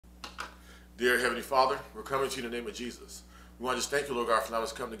Dear Heavenly Father, we're coming to you in the name of Jesus. We want to just thank you, Lord God, for allowing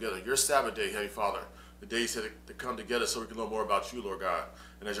us to come together. Your Sabbath day, Heavenly Father, the day you said to come together so we can learn more about you, Lord God.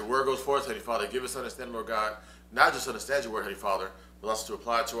 And as your word goes forth, Heavenly Father, give us understanding, Lord God, not just understand your word, Heavenly Father, but also to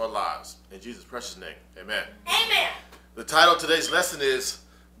apply it to our lives. In Jesus' precious name, amen. Amen. The title of today's lesson is,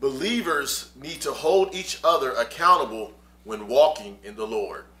 Believers Need to Hold Each Other Accountable When Walking in the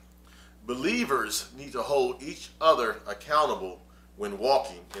Lord. Believers need to hold each other accountable when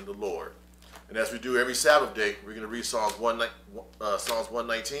walking in the Lord. And as we do every Sabbath day, we're going to read Psalms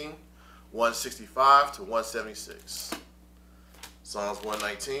 119, 165 to 176. Psalms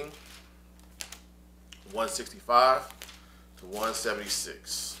 119, 165 to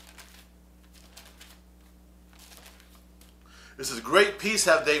 176. This is great peace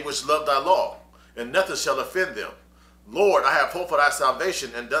have they which love thy law, and nothing shall offend them. Lord, I have hoped for thy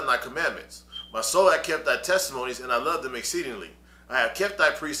salvation and done thy commandments. My soul hath kept thy testimonies, and I love them exceedingly. I have kept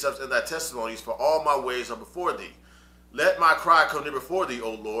thy precepts and thy testimonies, for all my ways are before thee. Let my cry come near before thee,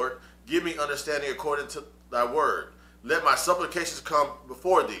 O Lord. Give me understanding according to thy word. Let my supplications come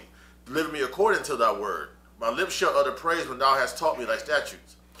before thee. Deliver me according to thy word. My lips shall utter praise when thou hast taught me thy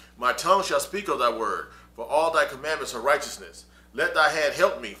statutes. My tongue shall speak of thy word, for all thy commandments are righteousness. Let thy hand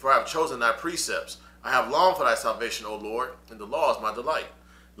help me, for I have chosen thy precepts. I have longed for thy salvation, O Lord, and the law is my delight.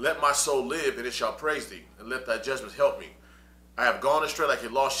 Let my soul live, and it shall praise thee, and let thy judgments help me. I have gone astray like a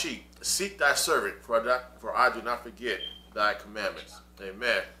lost sheep. Seek thy servant, for I do not forget thy commandments.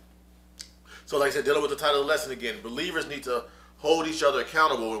 Amen. So like I said, dealing with the title of the lesson again, believers need to hold each other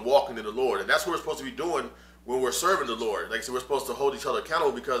accountable when walking in the Lord. And that's what we're supposed to be doing when we're serving the Lord. Like I said, we're supposed to hold each other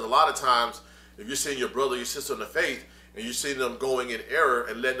accountable because a lot of times, if you're seeing your brother or your sister in the faith, and you're seeing them going in error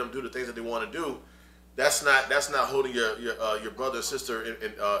and letting them do the things that they want to do, that's not holding your brother or sister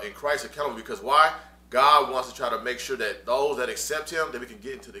in Christ accountable. Because why? God wants to try to make sure that those that accept Him, that we can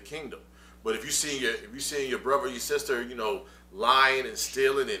get into the kingdom. But if you're seeing your brother or your sister, lying and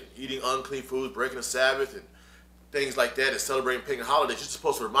stealing and eating unclean foods, breaking the Sabbath and things like that, and celebrating pagan holidays, you're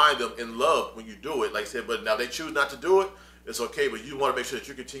supposed to remind them in love when you do it. Like I said, but now they choose not to do it, it's okay. But you want to make sure that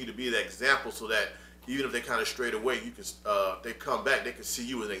you continue to be that example, so that even if they kind of strayed away, you can they come back, they can see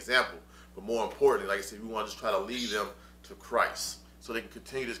you as an example. But more importantly, like I said, we want to just try to lead them to Christ, so they can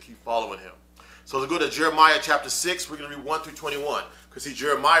continue to keep following Him. So let's go to Jeremiah chapter 6. We're going to read 1 through 21. Because see,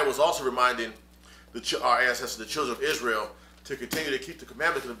 Jeremiah was also reminding our ancestors, the children of Israel, to continue to keep the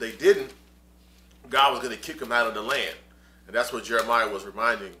commandments. And if they didn't, God was going to kick them out of the land. And that's what Jeremiah was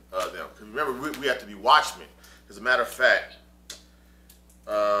reminding them. Because remember, we have to be watchmen. As a matter of fact,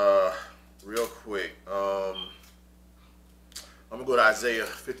 real quick, I'm going to go to Isaiah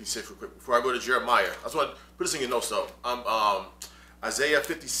 56 real quick. Before I go to Jeremiah, I just want to put this in your notes though. Isaiah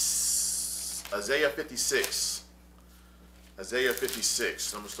 56. Isaiah 56.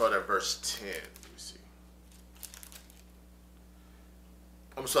 I'm going to start at verse 10. Let me see.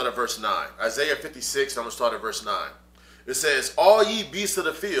 I'm going to start at verse 9. Isaiah 56, I'm going to start at verse 9. It says, All ye beasts of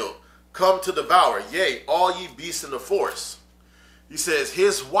the field, come to devour. Yea, all ye beasts in the forest. He says,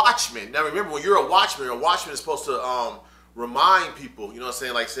 his watchmen. Now remember, when you're a watchman is supposed to remind people, you know what I'm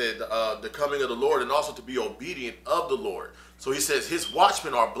saying, like I said, the coming of the Lord, and also to be obedient of the Lord. So he says, his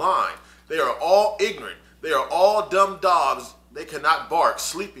watchmen are blind. They are all ignorant. They are all dumb dogs. They cannot bark,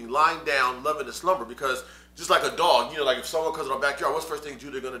 sleeping, lying down, loving to slumber. Because just like a dog, like if someone comes in our backyard, what's the first thing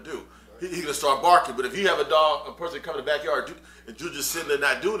Judah going to do? He's going to start barking. But if you have a person come in the backyard, and Judah just sitting there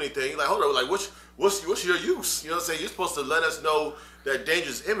not doing anything, you're like, hold on, like, what's your use? You know what I'm saying? You're supposed to let us know that danger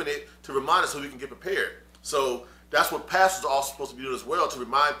is imminent to remind us so we can get prepared. So that's what pastors are also supposed to be doing as well, to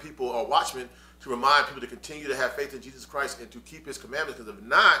remind people, or watchmen, to remind people to continue to have faith in Jesus Christ and to keep His commandments. Because if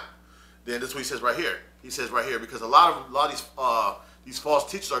not, then this is what he says right here. He says right here, because a lot of these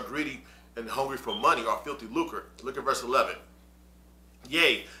false teachers are greedy and hungry for money or filthy lucre. Look at verse 11.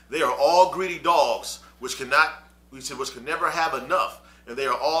 Yea, they are all greedy dogs, which can never have enough. And they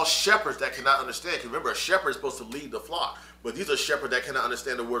are all shepherds that cannot understand. Because remember, a shepherd is supposed to lead the flock. But these are shepherds that cannot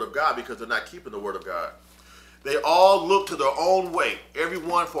understand the word of God because they're not keeping the word of God. They all look to their own way,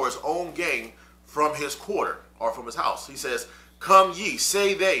 everyone for his own gain from his quarter or from his house. He says, Come ye,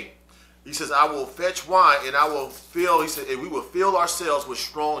 say they. He says, I will fetch wine, and I will fill, he said, and we will fill ourselves with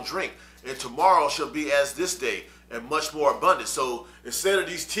strong drink. And tomorrow shall be as this day, and much more abundant. So instead of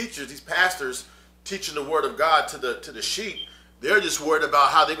these teachers, these pastors teaching the word of God to the sheep, they're just worried about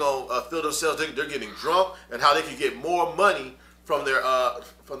how they're going to fill themselves. They're getting drunk, and how they can get more money from their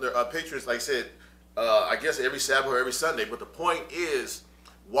patrons, like I said, I guess every Sabbath or every Sunday. But the point is,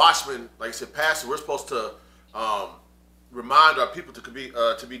 watchmen, like I said, pastors, we're supposed to remind our people to be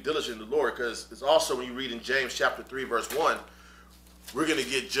diligent in the Lord, because it's also, when you read in James chapter 3 verse 1, we're going to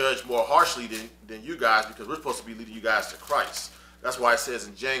get judged more harshly than you guys, because we're supposed to be leading you guys to Christ. That's why it says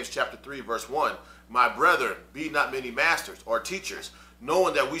in James chapter 3, verse 1, my brethren, be not many masters or teachers,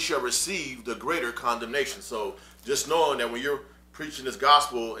 knowing that we shall receive the greater condemnation. So just knowing that when you're preaching this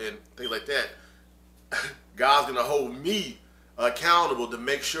gospel and things like that, God's going to hold me accountable to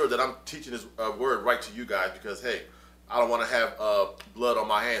make sure that I'm teaching His word right to you guys, because, hey, I don't want to have blood on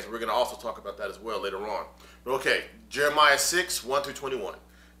my hands. We're going to also talk about that as well later on. But okay, Jeremiah 6, 1 through 21.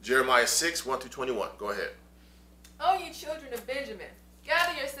 Jeremiah 6, 1 through 21. Go ahead. O ye children of Benjamin,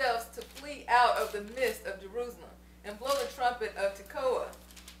 gather yourselves to flee out of the midst of Jerusalem, and blow the trumpet of Tekoa,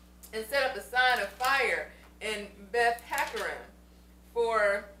 and set up the sign of fire in Beth Hakerem,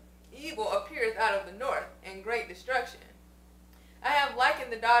 for evil appeareth out of the north, and great destruction. I have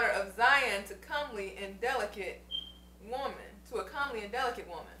likened the daughter of Zion to comely and delicate woman, to a comely and delicate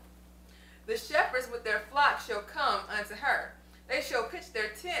woman. The shepherds with their flocks shall come unto her. They shall pitch their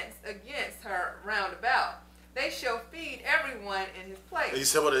tents against her round about. They shall feed everyone in his place. He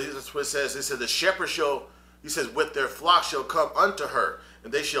said, that's what it says. It said, the shepherds shall, he says, with their flock shall come unto her,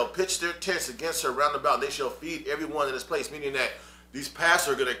 and they shall pitch their tents against her round about. They shall feed everyone in his place, meaning that these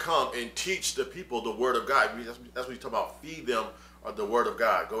pastors are going to come and teach the people the word of God. That's what you talk about, feed them or the word of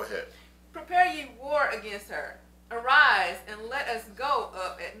God. Go ahead. Prepare ye war against her. Arise, and let us go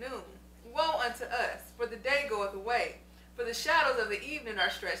up at noon. Woe unto us, for the day goeth away, for the shadows of the evening are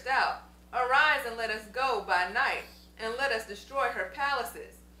stretched out. Arise, and let us go by night, and let us destroy her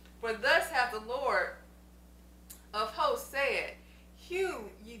palaces. For thus hath the Lord of hosts said, hew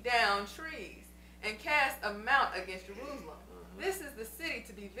ye down trees, and cast a mount against Jerusalem. This is the city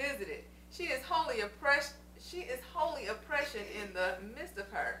to be visited. She is holy oppression in the midst of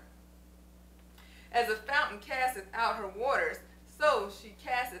her. As a fountain casteth out her waters, so she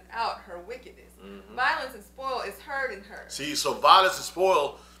casteth out her wickedness. Violence and spoil is heard in her. See, so violence and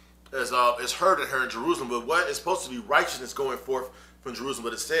spoil is heard in her in Jerusalem, but what is supposed to be righteousness going forth from Jerusalem?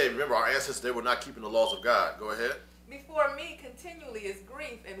 But it said, remember, our ancestors, they were not keeping the laws of God. Go ahead. Before me continually is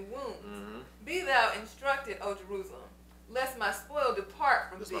grief and wounds. Be thou instructed, O Jerusalem, lest my spoil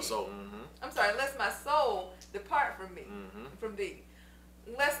depart from thee. My soul. I'm sorry, lest my soul depart from me, from thee.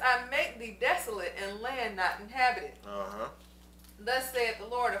 Lest I make thee desolate and land not inhabited. Thus saith the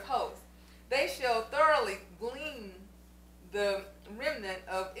Lord of hosts, they shall thoroughly glean the remnant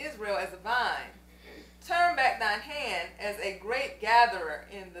of Israel as a vine. Turn back thine hand as a grape gatherer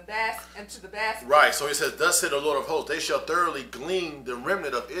into the basket. Right, so he says, thus said the Lord of hosts, they shall thoroughly glean the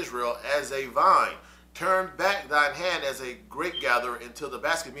remnant of Israel as a vine. Turn back thine hand as a grape gatherer into the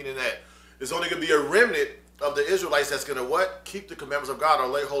basket, meaning that there's only going to be a remnant of the Israelites that's going to what? Keep the commandments of God or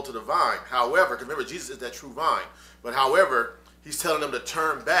lay hold to the vine. However, because remember, Jesus is that true vine. But however, he's telling them to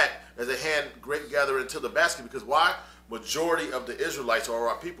turn back as a hand grape gatherer into the basket, because why? Majority of the Israelites or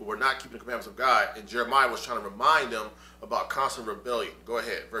our people were not keeping the commandments of God, and Jeremiah was trying to remind them about constant rebellion. Go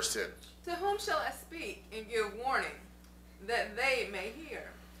ahead, verse 10. To whom shall I speak and give warning, that they may hear?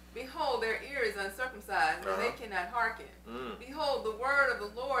 Behold, their ear is uncircumcised, and they cannot hearken. Behold, the word of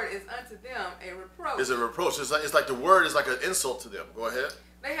the Lord is unto them a reproach. It's a reproach. It's like the word is like an insult to them. Go ahead.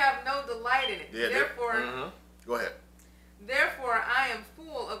 They have no delight in it. Yeah, Therefore, go ahead. Therefore I am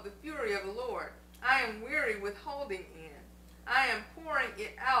full of the fury of the Lord. I am weary with holding in. I am pouring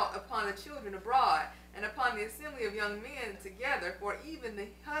it out upon the children abroad, and upon the assembly of young men together. For even the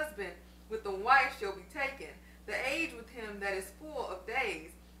husband with the wife shall be taken, the age with him that is full of days.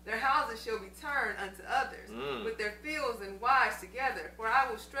 Their houses shall be turned unto others, with their fields and wives together. For I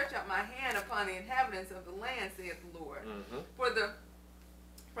will stretch out my hand upon the inhabitants of the land, saith the Lord.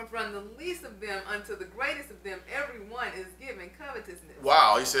 From the least of them unto the greatest of them, everyone is given covetousness.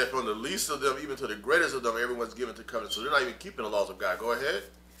 Wow, he said from the least of them even to the greatest of them, everyone's given to covetous. So they're not even keeping the laws of God. Go ahead.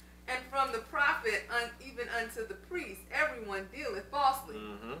 And from the prophet even unto the priest, everyone dealeth falsely.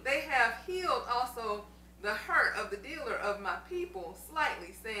 They have healed also the hurt of the dealer of my people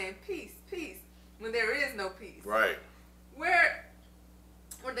slightly, saying, peace, peace, when there is no peace. Right. Where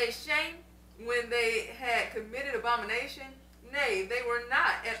were they shamed when they had committed abomination? Nay, they were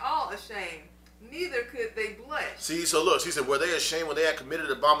not at all ashamed, neither could they blush. See, so look, she said, were they ashamed when they had committed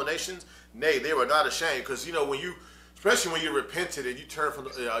abominations? Nay, they were not ashamed, because you know when you, especially when you repented and you turn from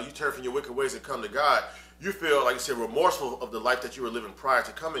your wicked ways and come to God, you feel like you said remorseful of the life that you were living prior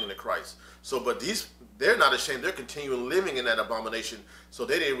to coming into Christ. So, but they're not ashamed; they're continuing living in that abomination, so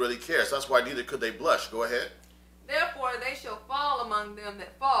they didn't really care. So that's why neither could they blush. Go ahead. Therefore they shall fall among them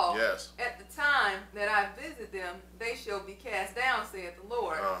that fall. Yes. At the time that I visit them, they shall be cast down, saith the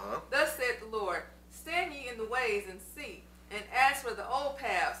Lord. Thus saith the Lord, stand ye in the ways and see, and ask for the old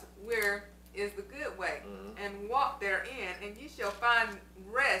paths where is the good way, and walk therein, and ye shall find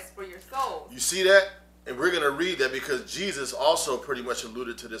rest for your souls. You see that? And we're going to read that because Jesus also pretty much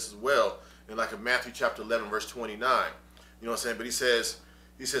alluded to this as well in like in Matthew chapter 11, verse 29. You know what I'm saying? But he says,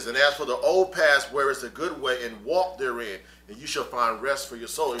 and as for the old paths where is the good way, and walk therein, and you shall find rest for your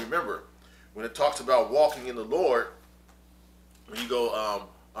soul. And remember, when it talks about walking in the Lord, when you go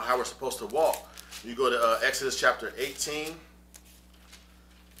how we're supposed to walk, you go to Exodus chapter 18.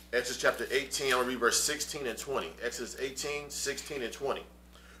 Exodus chapter 18, I'm going to read verse 16 and 20. Exodus 18, 16 and 20,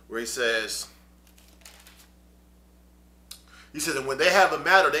 where he says, and when they have a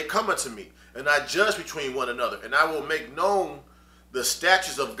matter, they come unto me, and I judge between one another, and I will make known the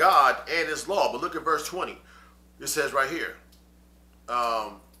statutes of God and his law. But look at verse 20. It says right here,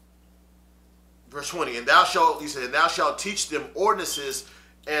 verse 20, and thou shalt, and thou shalt teach them ordinances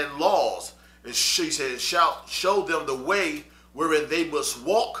and laws, and he said, shalt show them the way wherein they must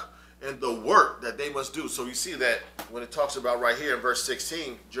walk, and the work that they must do. So you see that when it talks about right here in verse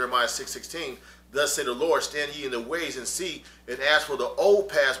 16, Jeremiah 6:16, thus say the Lord, stand ye in the ways and see, and ask for the old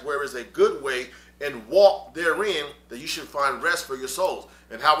paths where is a good way, and walk therein, that you should find rest for your souls.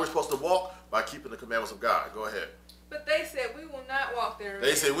 And how we're supposed to walk? By keeping the commandments of God. Go ahead. But they said, we will not walk therein.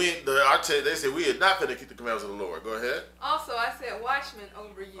 They said we are not going to keep the commandments of the Lord. Go ahead. Also I set watchmen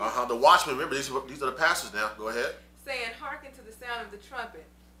over you. The watchmen, remember, these are the pastors now. Go ahead. Saying, hearken to the sound of the trumpet.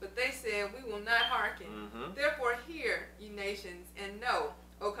 But they said, we will not hearken. Therefore hear, ye nations, and know,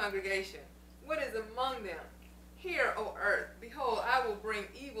 O congregation, what is among them. Hear, O earth, behold, I will bring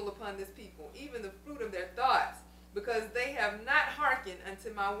evil upon this people, even the fruit of their thoughts, because they have not hearkened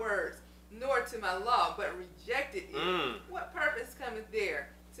unto my words, nor to my law, but rejected it. What purpose cometh there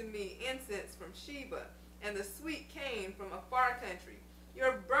to me incense from Sheba, and the sweet cane from a far country?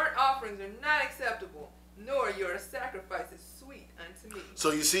 Your burnt offerings are not acceptable, nor your sacrifices sweet unto me.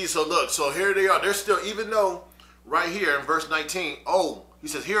 So you see, so look, so here they are. They're still, even though right here in verse 19, he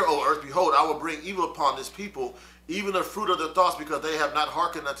says, hear, O earth, behold, I will bring evil upon this people, even the fruit of their thoughts, because they have not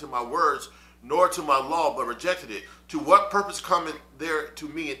hearkened unto my words, nor to my law, but rejected it. To what purpose cometh there to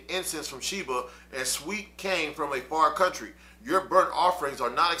me an incense from Sheba, and sweet cane from a far country? Your burnt offerings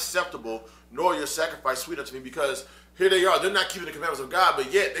are not acceptable, nor your sacrifice sweet unto me. Because here they are, they're not keeping the commandments of God,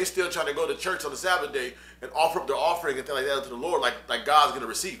 but yet they still trying to go to church on the Sabbath day and offer up their offering and things like that unto the Lord, like God's going to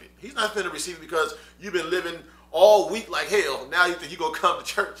receive it. He's not going to receive it because you've been living all week like hell. Now you think you're going to come to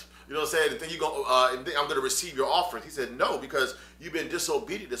church. You know what I'm saying? And then and then I'm going to receive your offering. He said, no, because you've been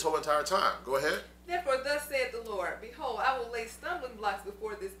disobedient this whole entire time. Go ahead. Therefore thus saith the Lord, behold, I will lay stumbling blocks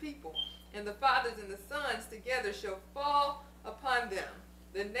before this people, and the fathers and the sons together shall fall upon them.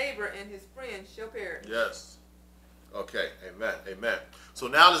 The neighbor and his friend shall perish. Yes. Okay. Amen. Amen. So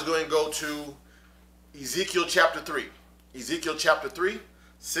now let's go and go to Ezekiel chapter 3. Ezekiel chapter 3,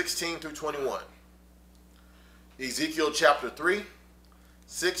 16 through 21. Ezekiel chapter 3,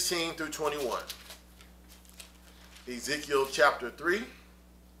 16 through 21. Ezekiel chapter 3,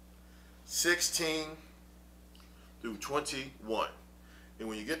 16 through 21. And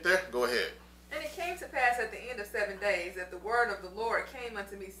when you get there, go ahead. And it came to pass at the end of 7 days that the word of the Lord came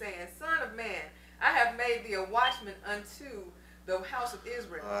unto me, saying, Son of man, I have made thee a watchman unto the house of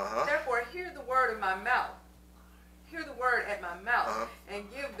Israel. Therefore hear the word of my mouth. Hear the word at my mouth, and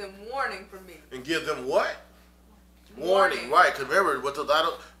give them warning from me. And give them what? Warning, right? Because remember, what a lot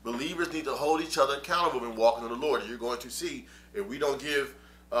of believers need to hold each other accountable when walking in the Lord. You're going to see, if we don't give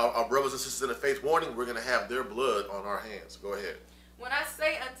our brothers and sisters in the faith warning, we're going to have their blood on our hands. Go ahead. When I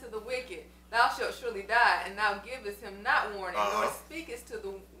say unto the wicked, thou shalt surely die, and thou givest him not warning, nor speakest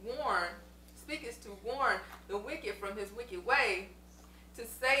to warn the wicked from his wicked way, to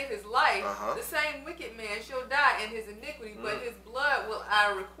save his life, the same wicked man shall die in his iniquity, but his blood will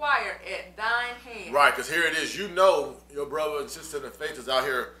I require at thine hand. Right, because here it is. You know your brother and sister in the faith is out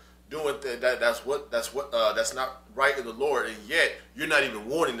here doing that's not right in the Lord, and yet you're not even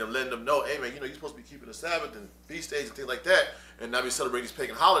warning them, letting them know, hey man, you're supposed to be keeping the Sabbath and feast days and things like that, and not be celebrating these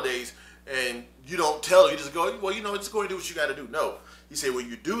pagan holidays, and you don't tell them, you just go, well, just go and do what you got to do. No, he said, when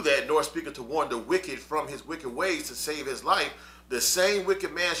you do that, nor speaketh to warn the wicked from his wicked ways to save his life, the same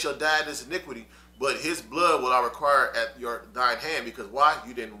wicked man shall die in his iniquity, but his blood will I require at thine hand. Because why?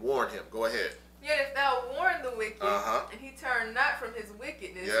 You didn't warn him. Go ahead. Yet if thou warn the wicked, and he turn not from his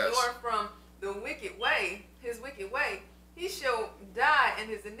wickedness, nor from the wicked way, his wicked way, he shall die in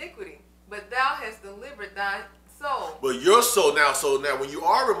his iniquity. But thou hast delivered thy soul. But your soul now, when you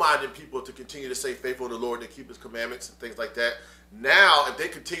are reminding people to continue to stay faithful to the Lord and keep his commandments and things like that, now if they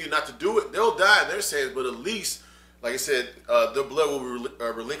continue not to do it, they'll die in their sins, but at least, like I said, the blood will be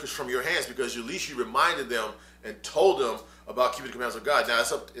relinquished from your hands, because at least you reminded them and told them about keeping the commandments of God. Now,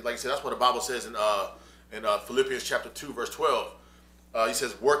 it's up, like I said, that's what the Bible says in Philippians chapter 2, verse 12. He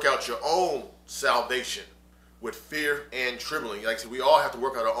says, work out your own salvation with fear and trembling. Like I said, we all have to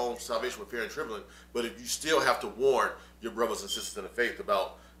work out our own salvation with fear and trembling, but if you still have to warn your brothers and sisters in the faith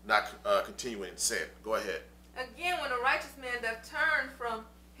about not continuing in sin. Go ahead. Again, when a righteous man doth turn from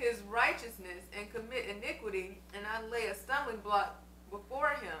his righteousness and commit iniquity, and I lay a stumbling block before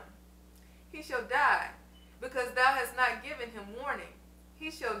him, he shall die, because thou hast not given him warning.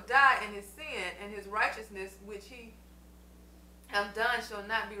 He shall die in his sin, and his righteousness which he have done shall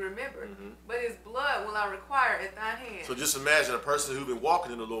not be remembered. But his blood will I require at thine hand. So just imagine a person who's been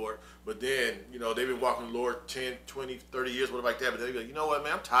walking in the Lord, but then, they've been walking in the Lord 10, 20, 30 years, whatever like that, but they be like, you know what,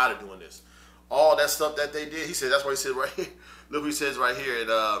 man, I'm tired of doing this. All that stuff that they did, he said, that's why he said right here, look what he says right here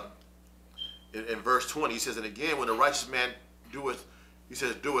in verse 20. He says, and again, when the righteous man doeth, he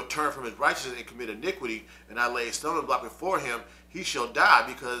says, doeth turn from his righteousness and commit iniquity, and I lay a stumbling block before him, he shall die,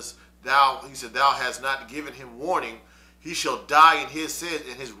 because thou, he said, thou hast not given him warning. He shall die in his sins,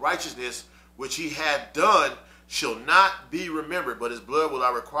 and his righteousness which he had done shall not be remembered, but his blood will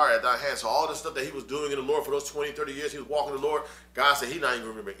I require at thy hand. So all the stuff that he was doing in the Lord for those 20, 30 years he was walking in the Lord, God said he not even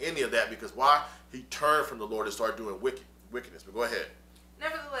remember any of that, because why? He turned from the Lord and started doing wickedness. But go ahead.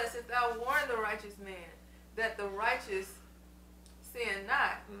 Nevertheless, if thou warn the righteous man that the righteous sin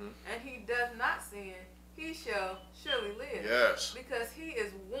not, and he doth not sin, he shall surely live. Yes. Because he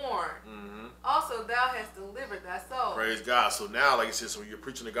is warned. Also, thou hast delivered thy soul. Praise God. So now, like I said, so you're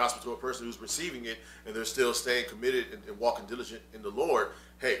preaching the gospel to a person who's receiving it, and they're still staying committed and walking diligent in the Lord.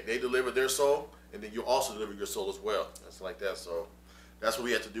 Hey, they delivered their soul, and then you also deliver your soul as well. That's like that. So that's what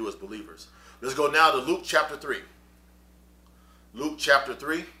we have to do as believers. Let's go now to Luke chapter 3. Luke chapter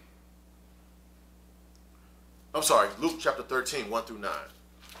 3. I'm sorry, Luke chapter 13, 1 through 9.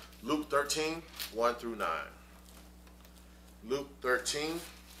 Luke 13, 1 through 9. Luke 13,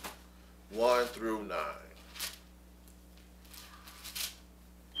 1 through 9.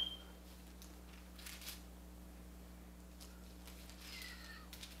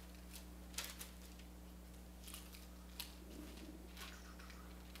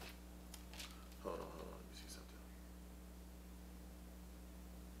 Hold on, let me see something.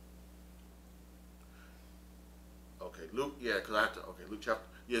 Okay, Luke, yeah, because I have to, okay, Luke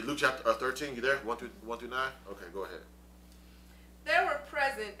chapter 13, you there? 1 through 9? Okay, go ahead. There were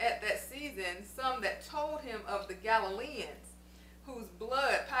present at that season some that told him of the Galileans, whose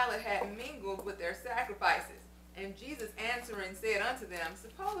blood Pilate had mingled with their sacrifices. And Jesus answering said unto them,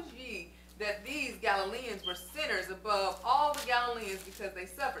 suppose ye that these Galileans were sinners above all the Galileans, because they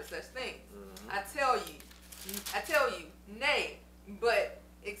suffered such things? I tell you, nay, but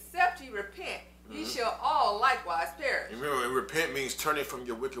except ye repent, ye shall all likewise perish. Remember, and repent means turning from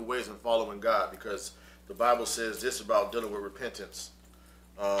your wicked ways and following God, because the Bible says this about dealing with repentance.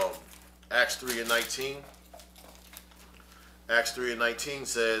 Acts 3 and 19. Acts 3 and 19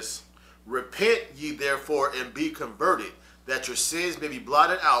 says, repent ye therefore and be converted, that your sins may be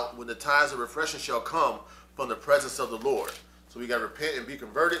blotted out when the times of refreshing shall come from the presence of the Lord. So we got to repent and be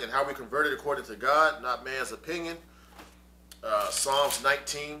converted. And how we converted according to God, not man's opinion. Psalms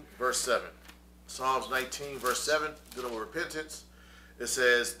 19 verse 7. Psalms 19 verse 7, dealing with repentance. It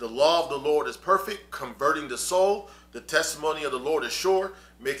says, the law of the Lord is perfect, converting the soul. The testimony of the Lord is sure,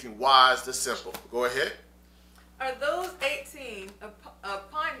 making wise the simple. Go ahead. Are those 18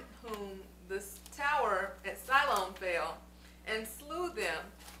 upon whom the tower at Siloam fell, and slew them,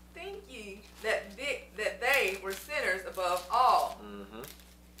 think ye that they were sinners above all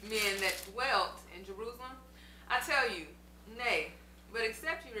men that dwelt in Jerusalem? I tell you, nay, but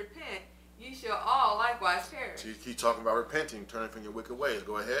except ye repent, ye shall all likewise perish. So you keep talking about repenting, turning from your wicked ways.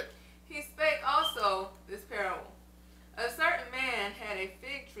 Go ahead. He spake also this parable. A certain man had a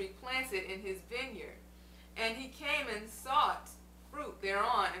fig tree planted in his vineyard, and he came and sought fruit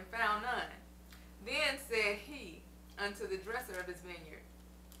thereon, and found none. Then said he unto the dresser of his vineyard,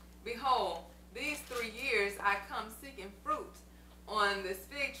 behold, these 3 years I come seeking fruit on this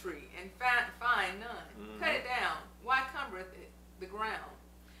fig tree, and find none. Cut it down. Why cumbereth it the ground?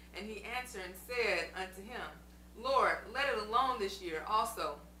 And he answered and said unto him, Lord, let it alone this year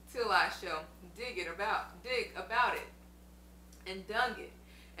also, till I shall dig about it, and dung it.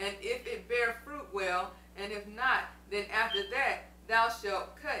 And if it bear fruit, well, and if not, then after that thou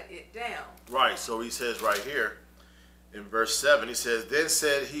shalt cut it down. Right, so he says right here in verse 7, he says, then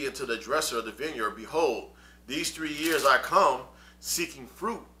said he unto the dresser of the vineyard, behold, these 3 years I come seeking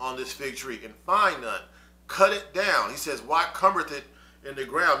fruit on this fig tree, and find none. Cut it down. He says, why cumbereth it in the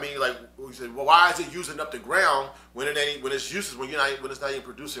ground? Meaning, like, he said, well, why is it using up the ground when it's useless, when it's not even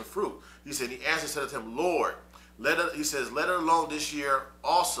producing fruit? He said, he answered, said to him, Lord, He says, let it alone this year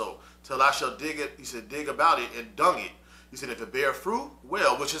also, till I shall dig it. He said, dig about it and dung it. He said, if it bear fruit,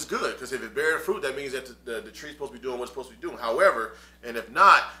 well, which is good, because if it bear fruit, that means that the tree's supposed to be doing what it's supposed to be doing. However, and if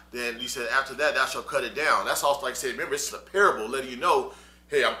not, then he said, after that, thou shalt cut it down. That's also, like I said, remember, it's a parable letting you know,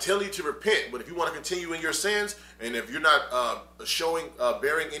 hey, I'm telling you to repent, but if you want to continue in your sins, and if you're not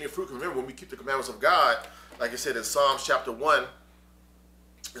bearing any fruit, remember, when we keep the commandments of God, like I said in Psalms chapter 1,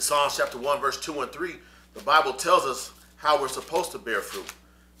 verse 2 and 3, the Bible tells us how we're supposed to bear fruit.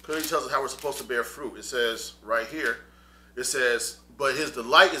 Clearly tells us how we're supposed to bear fruit. It says right here, it says, but his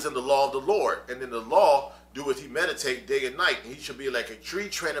delight is in the law of the Lord, and in the law doeth he meditate day and night. And he shall be like a tree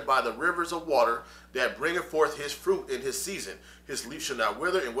planted by the rivers of water, that bringeth forth his fruit in his season. His leaf shall not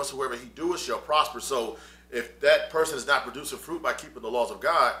wither, and whatsoever he doeth shall prosper. So if that person is not producing fruit by keeping the laws of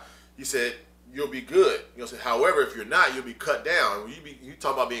God, he said, you'll be good. You know, so, however, if you're not, you'll be cut down. When you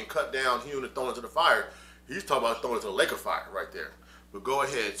talk about being cut down, hewn and thrown into the fire, he's talking about thrown into the lake of fire right there. But go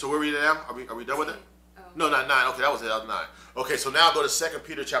ahead. So we're reading now? Are we done with it? No, not 9. Okay, that was it. That was 9. Okay, so now go to 2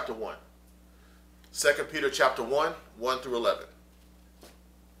 Peter chapter 1. 2 Peter chapter 1, 1 through 11.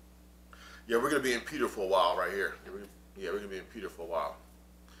 Yeah, we're going to be in Peter for a while right here. Yeah, we're going to be in Peter for a while.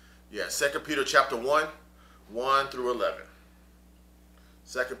 Yeah, 2 Peter chapter 1, 1 through 11.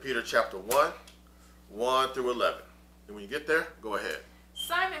 2 Peter chapter 1, 1 through 11. And when you get there, go ahead.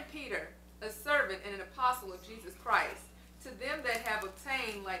 Simon Peter, a servant and an apostle of Jesus Christ, to them that have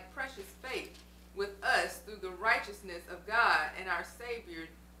obtained like precious faith with us through the righteousness of God and our Savior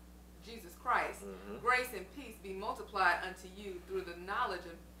Jesus Christ, grace and peace be multiplied unto you through the knowledge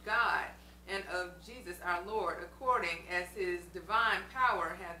of God and of Jesus our Lord, according as his divine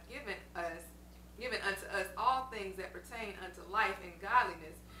power hath given unto us all things that pertain unto life and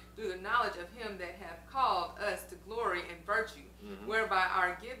godliness, through the knowledge of him that hath called us to glory and virtue, whereby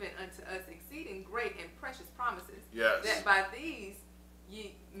are given unto us exceeding great and precious promises, that by these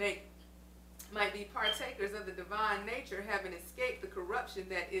ye might be partakers of the divine nature, having escaped the corruption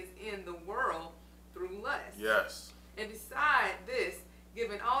that is in the world through lust. Yes. And beside this,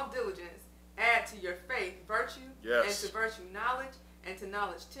 giving all diligence, add to your faith virtue, and to virtue knowledge, and to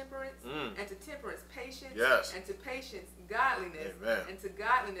knowledge temperance, and to temperance patience, and to patience godliness, and to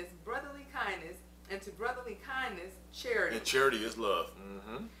godliness brotherly kindness, and to brotherly kindness charity. And charity is love.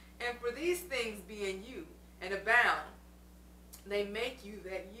 And for these things be in you, and abound, they make you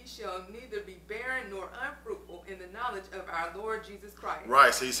that ye shall neither be barren nor unfruitful in the knowledge of our Lord Jesus Christ.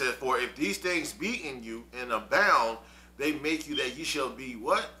 Right, so he says, for if these things be in you and abound, they make you that ye shall be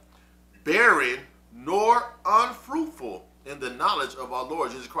what? Barren nor unfruitful in the knowledge of our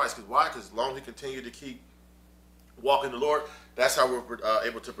Lord Jesus Christ. Because why? Because as long as we continue to keep walking the Lord, that's how we're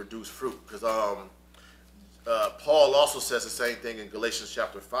able to produce fruit. Because Paul also says the same thing in Galatians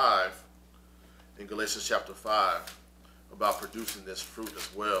chapter 5. In Galatians chapter 5. About producing this fruit as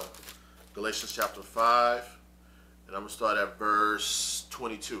well. Galatians chapter 5, and I'm going to start at verse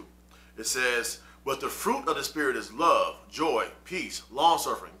 22. It says, but the fruit of the Spirit is love, joy, peace,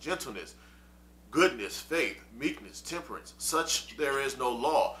 long-suffering, gentleness, goodness, faith, meekness, temperance. Such there is no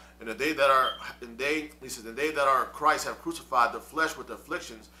law. And they that are Christ have crucified the flesh with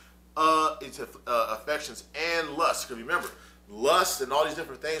afflictions, affections and lusts. Because remember, lust and all these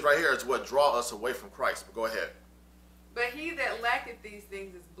different things right here is what draw us away from Christ. But go ahead. But he that lacketh these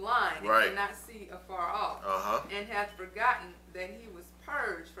things is blind, and cannot see afar off, and hath forgotten that he was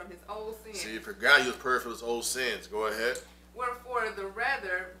purged from his old sins. See, he forgot he was purged from his old sins. Go ahead. Wherefore the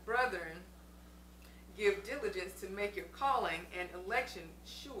rather, brethren, give diligence to make your calling and election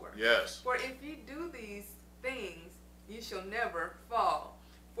sure. Yes. For if ye do these things, ye shall never fall.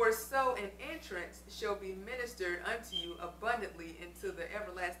 For so an entrance shall be ministered unto you abundantly into the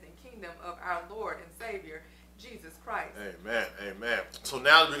everlasting kingdom of our Lord and Savior, Jesus Christ. Amen. Amen. So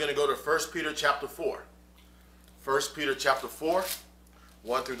now we're going to go to 1 Peter chapter 4. 1 Peter chapter 4,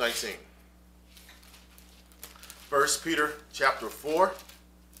 1 through 19. 1 Peter chapter 4,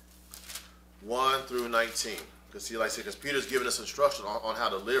 1 through 19. Because see, like I said, because Peter's giving us instruction on how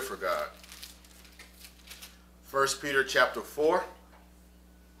to live for God. 1 Peter chapter 4,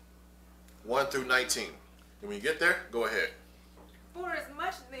 1 through 19. And when you get there, go ahead. For as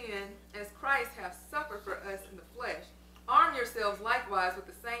much then as Christ hath suffered for us in the flesh, arm yourselves likewise with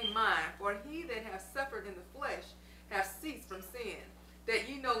the same mind. For he that hath suffered in the flesh hath ceased from sin, that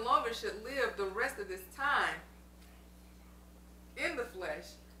ye no longer should live the rest of this time in the flesh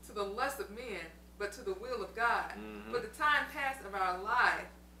to the lust of men, but to the will of God. For the time past of our life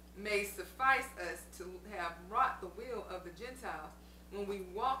may suffice us to have wrought the will of the Gentiles, when we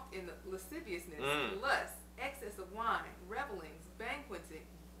walked in lasciviousness, lust, excess of wine, revelings,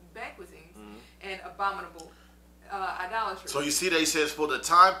 banquetings, and abominable idolatry. So you see that he says, for the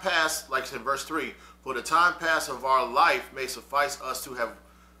time past, like in verse 3, for the time past of our life may suffice us to have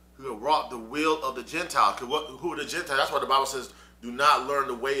wrought the will of the Gentiles. Who are the Gentiles? That's why the Bible says, do not learn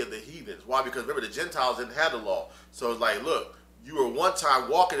the way of the heathens. Why? Because remember, the Gentiles didn't have the law. So it's like, look, you were one time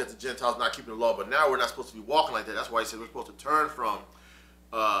walking as the Gentiles, not keeping the law, but now we're not supposed to be walking like that. That's why he says we're supposed to turn from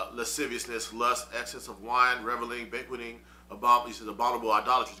lasciviousness, lust, excess of wine, reveling, banqueting, abominable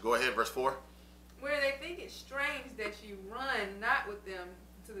idolatries. Go ahead, verse 4. Where they think it strange that you run not with them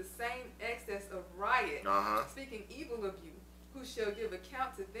to the same excess of riot, speaking evil of you, who shall give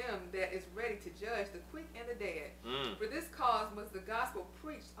account to them that is ready to judge the quick and the dead. For this cause was the gospel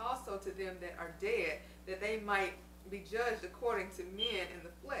preached also to them that are dead, that they might be judged according to men in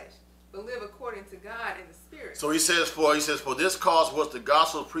the flesh, but live according to God in the spirit. So he says, for this cause was the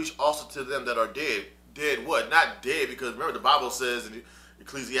gospel preached also to them that are dead. Dead what? Not dead, because remember the Bible says in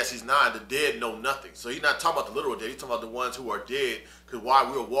Ecclesiastes 9, the dead know nothing. So he's not talking about the literal dead, he's talking about the ones who are dead, because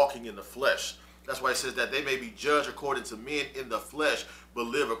while we're walking in the flesh. That's why he says that they may be judged according to men in the flesh, but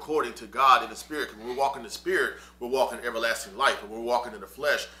live according to God in the spirit. Because when we're walking in the spirit, we're walking everlasting life. When we're walking in the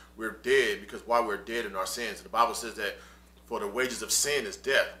flesh, we're dead, because while we're dead in our sins. And the Bible says that for the wages of sin is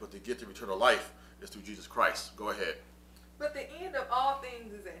death, but the gift of eternal life is through Jesus Christ. Go ahead. But the end of all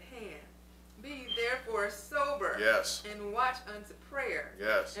things is at hand. Be ye therefore sober, yes, and watch unto prayer.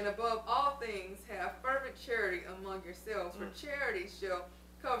 Yes. And above all things have fervent charity among yourselves, for charity shall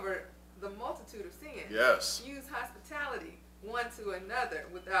cover the multitude of sins. Yes. Use hospitality one to another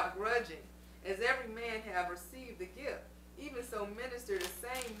without grudging, as every man have received the gift, even so minister the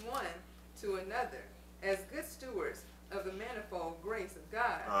same one to another, as good stewards of the manifold grace of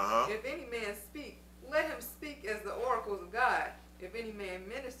God. If any man speak, let him speak as the oracles of God. If any man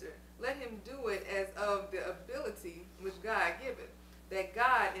minister, let him do it as of the ability which God giveth, that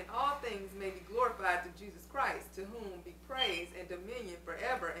God in all things may be glorified through Jesus Christ, to whom be praise and dominion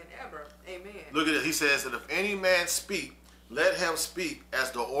forever and ever. Amen. Look at it. He says that if any man speak, let him speak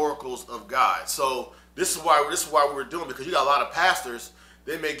as the oracles of God. So this is why we're doing, because you got a lot of pastors.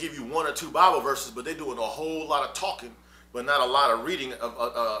 They may give you 1 or 2 Bible verses, but they're doing a whole lot of talking, but not a lot of reading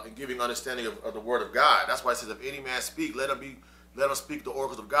and giving understanding of the Word of God. That's why it says, if any man speak, let him speak the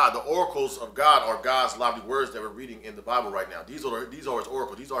oracles of God. The oracles of God are God's lively words that we're reading in the Bible right now. These are his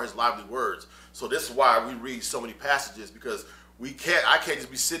oracles. These are his lively words. So this is why we read so many passages, because I can't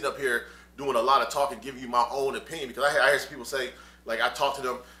just be sitting up here doing a lot of talking, giving you my own opinion, because I hear some people say, like, I talk to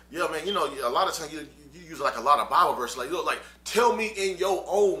them, yeah, man, you know, a lot of times you use like a lot of Bible verses, like, look, like, tell me in your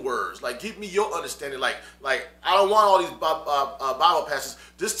own words, like, give me your understanding, like I don't want all these Bible passages,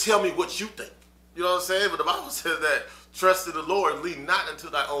 just tell me what you think. You know what I'm saying? But the Bible says that trust in the Lord and lean not into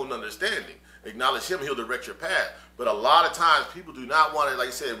thy own understanding. Acknowledge him, he'll direct your path. But a lot of times people do not want to, like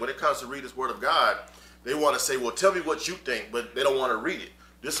I said, when it comes to read this Word of God, they want to say, well, tell me what you think, but they don't want to read it.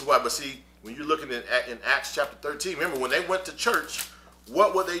 This is why, but see, when you're looking in Acts chapter 13, remember when they went to church,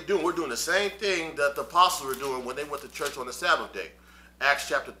 what were they doing? We're doing the same thing that the apostles were doing when they went to church on the Sabbath day. Acts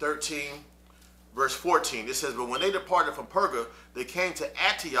chapter 13, verse 14, it says, but when they departed from Perga, they came to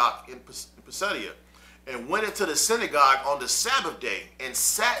Antioch in Pisidia, and went into the synagogue on the Sabbath day, and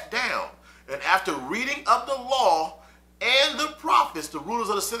sat down. And after reading of the law and the prophets, the rulers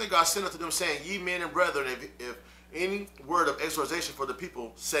of the synagogue sent unto them, saying, ye men and brethren, if any word of exhortation for the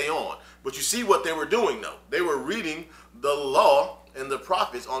people, say on. But you see what they were doing, though. They were reading the law and the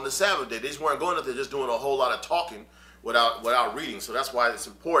prophets on the Sabbath day. They just weren't going up there just doing a whole lot of talking without reading. So that's why it's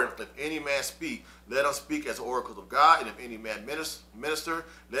important, if any man speak, let him speak as the oracles of God. And if any man minister,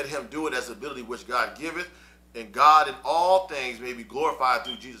 let him do it as the ability which God giveth. And God in all things may be glorified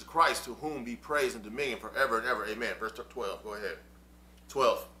through Jesus Christ, to whom be praise and dominion forever and ever. Amen. Verse 12. Go ahead.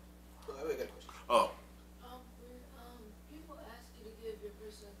 12. Oh. People ask you to give your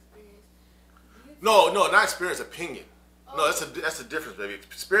personal experience. No, not experience, opinion. No, that's a difference, baby.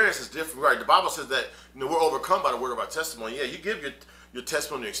 Experience is different, right? The Bible says that, you know, we're overcome by the word of our testimony. Yeah, you give your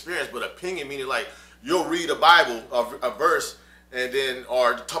testimony experience, but opinion meaning like you'll read a Bible, a verse, and then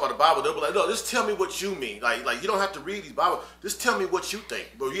or talk about the Bible, they'll be like, no, just tell me what you mean. Like you don't have to read these Bibles. Just tell me what you think.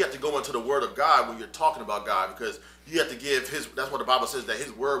 But you have to go into the Word of God when you're talking about God, because you have to give His. That's what the Bible says, that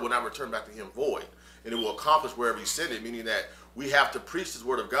His word will not return back to Him void, and it will accomplish wherever He sent it. Meaning that we have to preach this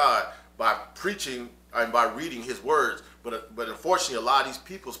Word of God by preaching and by reading His words. But unfortunately, a lot of these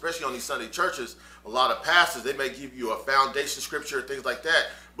people, especially on these Sunday churches, a lot of pastors, they may give you a foundation scripture, things like that,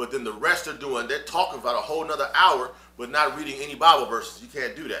 but then the rest they're talking about a whole nother hour, but not reading any Bible verses. You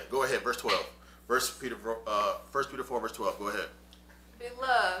can't do that. Go ahead, verse 12. 1 Peter 4, verse 12. Go ahead.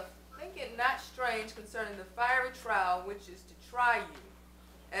 Beloved, think it not strange concerning the fiery trial which is to try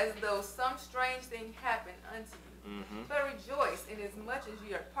you, as though some strange thing happened unto you. Mm-hmm. But rejoice inasmuch as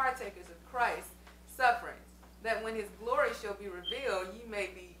ye are partakers of Christ's sufferings, that when his glory shall be revealed, ye may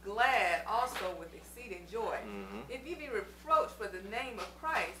be glad also with exceeding joy. Mm-hmm. If ye be reproached for the name of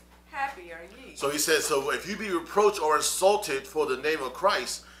Christ, happy are ye. So he says, so if you be reproached or insulted for the name of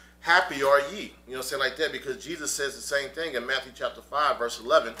Christ, happy are ye. You know what I'm saying, like that, because Jesus says the same thing in Matthew chapter 5, verse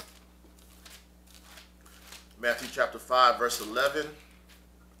 11. Matthew chapter 5, verse 11,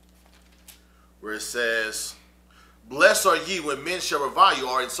 where it says, blessed are ye when men shall revile you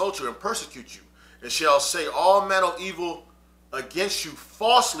or insult you and persecute you, and shall say all manner of evil against you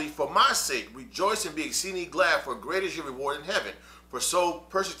falsely for my sake. Rejoice and be exceedingly glad, for great is your reward in heaven. For so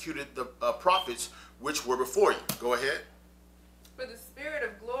persecuted the prophets which were before you. Go ahead. For the Spirit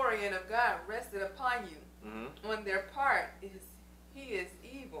of glory and of God rested upon you. Mm-hmm. On their part he is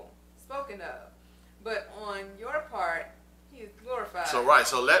evil spoken of, but on your part he is glorified. So right,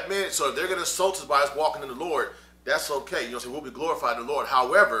 so if they're going to insult us by us walking in the Lord, that's okay. You know, so we'll be glorified in the Lord.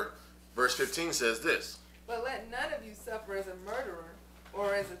 However, verse 15 says this. But let none of you suffer as a murderer,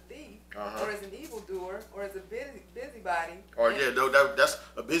 or as a thief, or as an evildoer, or as a busybody. Or that's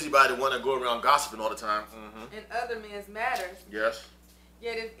a busybody, one that go around gossiping all the time. Mm-hmm. In other men's matters. Yes.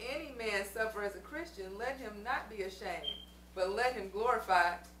 Yet if any man suffer as a Christian, let him not be ashamed, but let him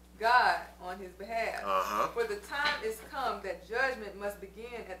glorify God on his behalf. For the time is come that judgment must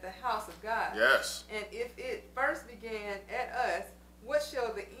begin at the house of God. Yes. And if it first began at us, what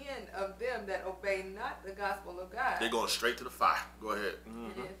shall the end of them that obey not the gospel of God? They're going straight to the fire. Go ahead.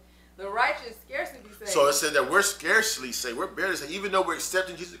 Mm-hmm. And if the righteous scarcely be saved. So it said that we're scarcely saved. We're barely saved. Even though we're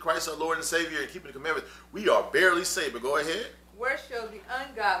accepting Jesus Christ our Lord and Savior and keeping the commandments, we are barely saved. But go ahead. Where shall the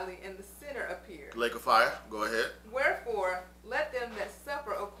ungodly and the sinner appear? Lake of fire. Go ahead. Wherefore, let them that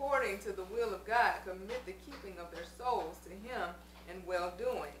suffer according to the will of God commit the keeping of their souls to him in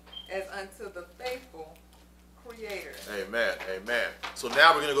well-doing, as unto the faithful Creator. Amen. Amen. So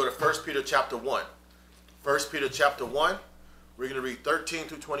now we're going to go to 1 Peter chapter 1. 1 Peter chapter 1. We're going to read 13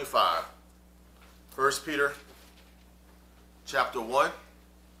 through 25. 1 Peter chapter 1,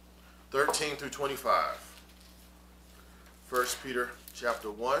 13 through 25. 1 Peter chapter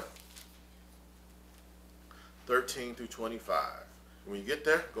 1, 13 through 25. When you get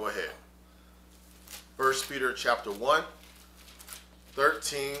there, go ahead. 1 Peter chapter 1,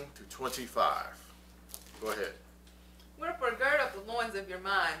 13 to 25. Go ahead. Wherefore gird up the loins of your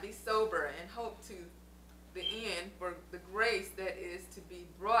mind, be sober, and hope to the end for the grace that is to be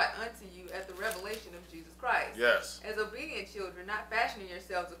brought unto you at the revelation of Jesus Christ. Yes. As obedient children, not fashioning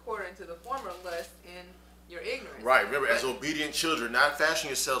yourselves according to the former lust in your ignorance. Right. Remember, as obedient children, not fashioning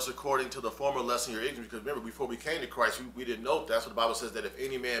yourselves according to the former lust in your ignorance. Because remember, before we came to Christ, we didn't know. That's what the Bible says, that if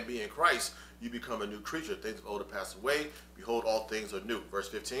any man be in Christ, you become a new creature. Things of old have passed away. Behold, all things are new. Verse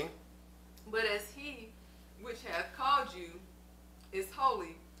 15. But as he which hath called you is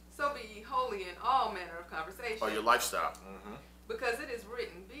holy, so be ye holy in all manner of conversation. Or your lifestyle. Mm-hmm. Because it is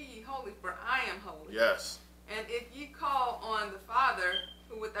written, be ye holy, for I am holy. Yes. And if ye call on the Father,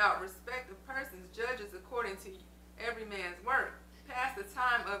 who without respect of persons judges according to every man's work, pass the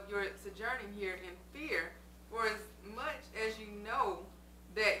time of your sojourning here in fear, for as much as you know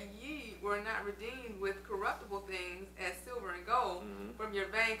that ye were not redeemed with corruptible things as silver and gold from your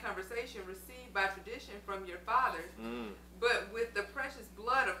vain conversation received by tradition from your fathers, but with the precious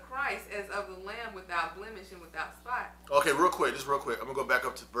blood of Christ as of the Lamb without blemish and without spot. Okay, real quick. I'm going to go back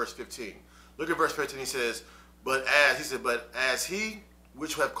up to verse 15. Look at verse 15. He says, but as he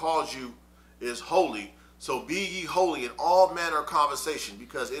which have called you is holy, so be ye holy in all manner of conversation,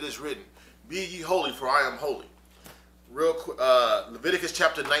 because it is written, be ye holy, for I am holy. Real quick, Leviticus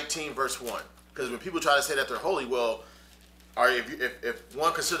chapter 19, verse 1. Because when people try to say that they're holy, well, if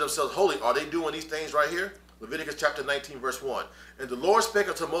one considers themselves holy, are they doing these things right here? Leviticus chapter 19, verse 1. And the Lord spake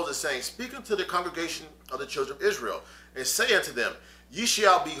unto Moses, saying, speak unto the congregation of the children of Israel, and say unto them, ye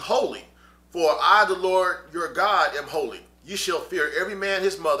shall be holy, for I, the Lord your God, am holy. Ye shall fear every man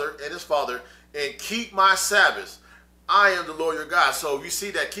his mother and his father, and keep my Sabbaths. I am the Lord your God. So you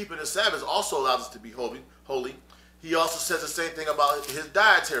see that keeping the Sabbath also allows us to be holy. He also says the same thing about his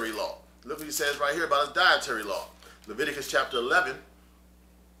dietary law. Look what he says right here about his dietary law. Leviticus chapter 11.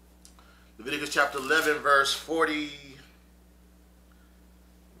 Leviticus chapter 11, verse 40. Let me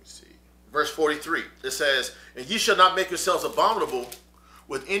see. Verse 43. It says, and ye shall not make yourselves abominable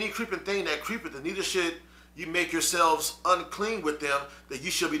with any creeping thing that creepeth, and neither should you make yourselves unclean with them, that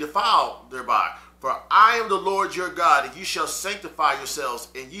ye shall be defiled thereby. For I am the Lord your God, and ye shall sanctify yourselves,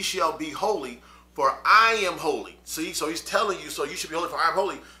 and ye shall be holy, for I am holy. See, so he's telling you, so you should be holy, for I am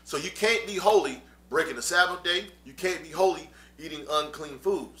holy. So you can't be holy breaking the Sabbath day. You can't be holy eating unclean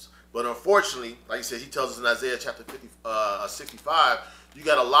foods. But unfortunately, like he said, he tells us in Isaiah chapter 65, you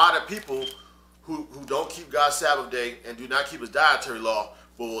got a lot of people who don't keep God's Sabbath day and do not keep his dietary law,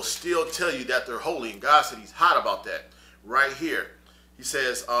 but will still tell you that they're holy. And God said he's hot about that right here. He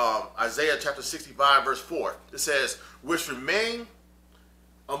says, Isaiah chapter 65, verse 4, it says, which remain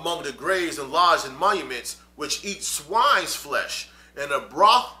among the graves and lodge and monuments, which eat swine's flesh and the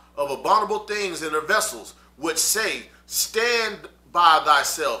broth of abominable things in their vessels, which say, stand by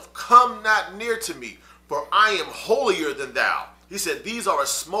thyself, come not near to me, for I am holier than thou. He said, these are a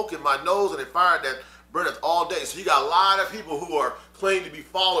smoke in my nose and a fire that burneth all day. So you got a lot of people who are claiming to be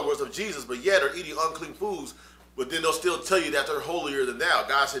followers of Jesus, but yet are eating unclean foods, but then they'll still tell you that they're holier than thou.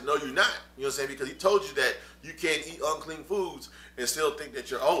 God said, no, you're not. You know what I'm saying? Because he told you that you can't eat unclean foods and still think that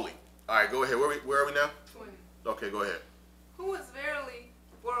you're holy. All right, go ahead. Where are we now? 20. Okay, go ahead. Who was verily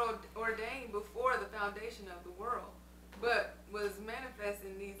foreordained before the foundation of the world, but was manifest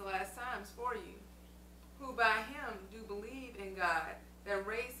in these last times for you, who by him do believe in God, that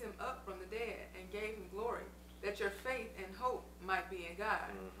raised him up from the dead and gave him glory, that your faith and hope might be in God.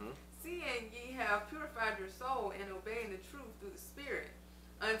 Seeing ye have purified your soul in obeying the truth through the Spirit,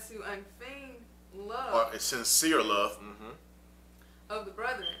 unto unfeigned love, Or sincere love. of the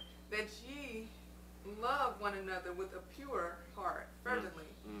brethren, that ye love one another with a pure heart, fervently,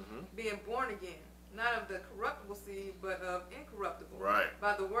 being born again, not of the corruptible seed, but of incorruptible, Right.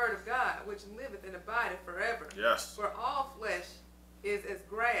 by the word of God, which liveth and abideth forever. Yes. For all flesh is as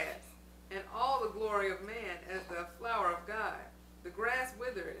grass, and all the glory of man as the flower of God. The grass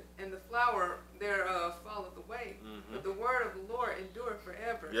withereth, and the flower thereof falleth away, but the word of the Lord endureth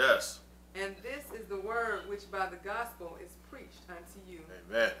forever. Yes. And this is the word which by the gospel is preached unto you.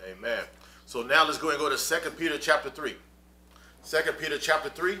 Amen. Amen. So now let's go and go to 2 Peter chapter 3. 2 Peter chapter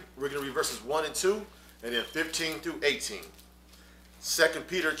 3, we're going to read verses 1 and 2, and then 15 through 18. 2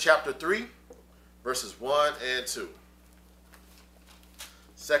 Peter chapter 3, verses 1 and 2.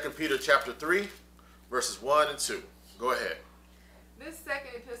 2 Peter chapter 3, verses 1 and 2. Go ahead. This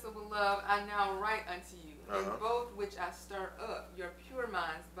second epistle, beloved, I now write unto you, in both which I stir up your pure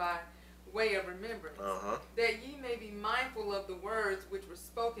minds by way of remembrance, that ye may be mindful of the words which were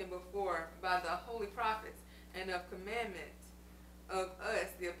spoken before by the holy prophets, and of commandment of us,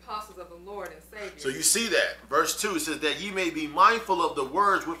 the apostles of the Lord and Savior. So you see that. Verse 2 says that ye may be mindful of the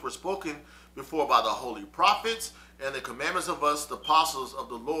words which were spoken before by the holy prophets and the commandments of us, the apostles of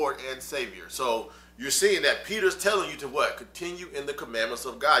the Lord and Savior. So you're seeing that Peter's telling you to what? Continue in the commandments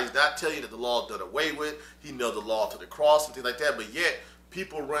of God. He's not telling you that the law is done away with. He nailed the law to the cross and things like that. But yet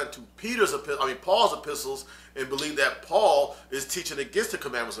people run to Paul's epistles and believe that Paul is teaching against the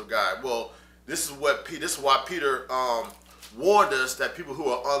commandments of God. Well, this is why Peter warned us that people who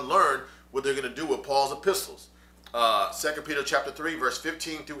are unlearned, what they're going to do with Paul's epistles. 2 Peter chapter 3, verse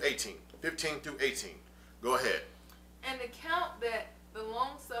 15 through 18. 15 through 18. Go ahead. And account that the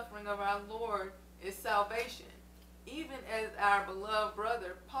long suffering of our Lord is salvation, even as our beloved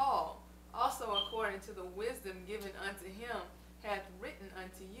brother Paul, also according to the wisdom given unto him, hath written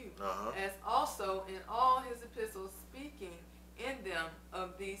unto you, as also in all his epistles, speaking in them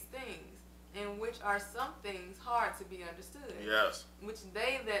of these things, in which are some things hard to be understood. Yes. Which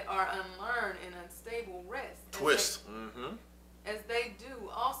they that are unlearned and unstable rest. Twist. As they do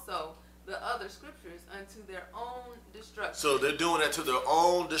also the other scriptures unto their own destruction. So they're doing that to their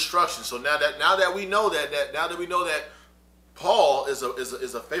own destruction. So now that we know that Paul is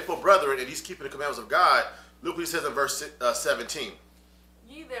a faithful brethren and he's keeping the commandments of God, look what he says in verse 17.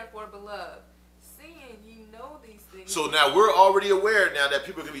 Ye therefore, beloved, seeing ye know these things. So now we're already aware now that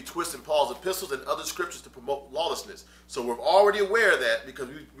people are going to be twisting Paul's epistles and other scriptures to promote lawlessness. So we're already aware of that because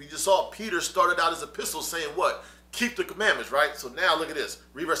we just saw Peter started out his epistles saying what? Keep the commandments, right? So now look at this.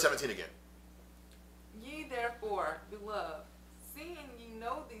 Read verse 17 again. Ye therefore, beloved, seeing ye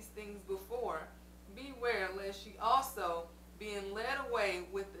know these things before, beware lest ye also, being led away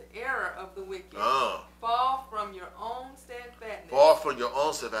with the error of the wicked, fall from your own steadfastness. Fall from your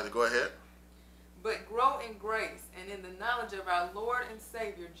own steadfastness. Go ahead. But grow in grace and in the knowledge of our Lord and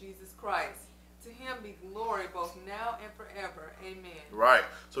Savior, Jesus Christ. To him be glory both now and forever. Amen. Right.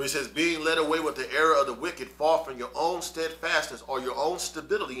 So he says, being led away with the error of the wicked, fall from your own steadfastness or your own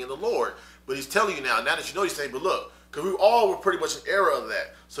stability in the Lord. But he's telling you now that you know, he's saying, but look, because we all were pretty much in error of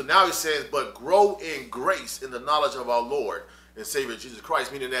that. So now he says, but grow in grace in the knowledge of our Lord and Savior Jesus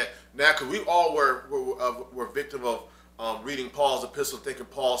Christ. Meaning that now, because we all were victim of reading Paul's epistle, thinking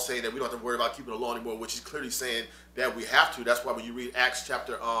Paul's saying that we don't have to worry about keeping the law anymore, which he's clearly saying that we have to. That's why when you read Acts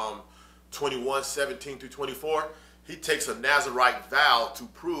chapter 21, 17 through 24, he takes a Nazirite vow to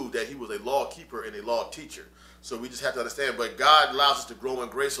prove that he was a law keeper and a law teacher. So we just have to understand, but God allows us to grow in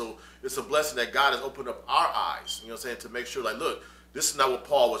grace, so it's a blessing that God has opened up our eyes, you know what I'm saying, to make sure, like, look, this is not what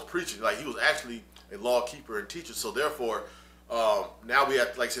Paul was preaching. Like, he was actually a law keeper and teacher. So therefore, now we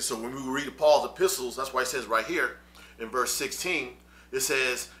have, like I said, so when we read Paul's epistles, that's why it says right here in verse 16, it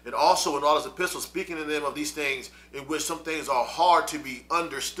says, and also in all his epistles, speaking to them of these things in which some things are hard to be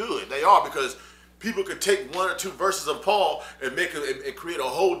understood. They are, because people could take one or two verses of Paul and make and create a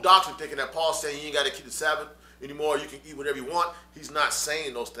whole doctrine thinking that Paul's saying you ain't got to keep the Sabbath anymore. You can eat whatever you want. He's not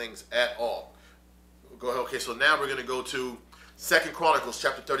saying those things at all. Go ahead. Okay, so now we're going to go to 2 Chronicles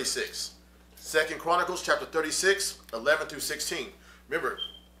chapter 36. 2 Chronicles chapter 36, 11 through 16. Remember,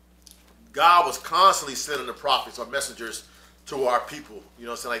 God was constantly sending the prophets or messengers to our people, you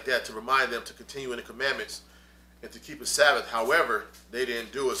know, something like that, to remind them to continue in the commandments and to keep the Sabbath. However, they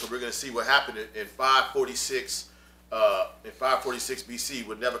didn't do it. So we're going to see what happened in 546 BC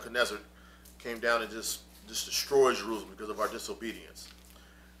when Nebuchadnezzar came down and just destroyed Jerusalem because of our disobedience.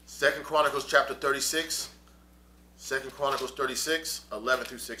 2 Chronicles chapter 36, 2 Chronicles 36, 11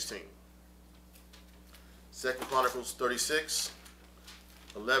 through 16. 2 Chronicles 36,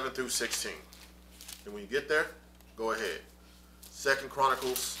 11 through 16. And when you get there, go ahead. 2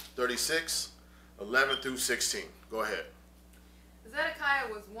 Chronicles 36, 11 through 16. Go ahead. Zedekiah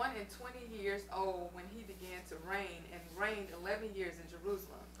was 120 years old when he began to reign, and reigned 11 years in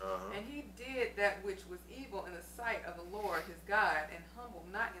Jerusalem. And he did that which was evil in the sight of the Lord his God, and humbled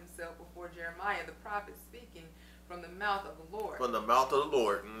not himself before Jeremiah the prophet, speaking from the mouth of the Lord. From the mouth of the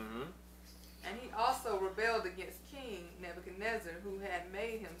Lord. Mm-hmm. And he also rebelled against King Nebuchadnezzar, who had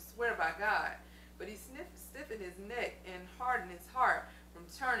made him swear by God. But he stiffened his neck and hardened his heart from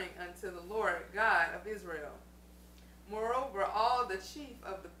turning unto the Lord God of Israel. Moreover, all the chief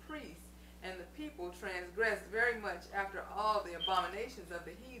of the priests and the people transgressed very much after all the abominations of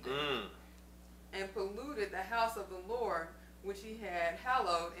the heathen, and polluted the house of the Lord, which he had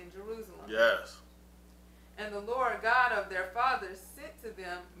hallowed in Jerusalem. Yes. And the Lord God of their fathers sent to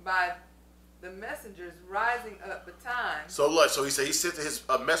them by the messengers rising up betimes. So look, so he said he sent to his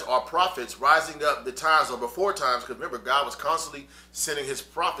our prophets rising up the times or before times, because remember, God was constantly sending his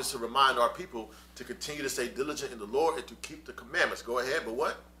prophets to remind our people to continue to stay diligent in the Lord and to keep the commandments. Go ahead, but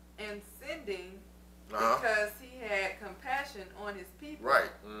what? And sending because he had compassion on his people. Right.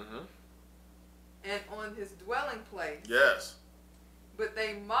 Mm-hmm. And on his dwelling place. Yes. But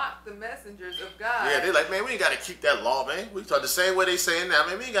they mocked the messengers of God. Yeah, they're like, man, we ain't got to keep that law, man. We talk the same way they saying now,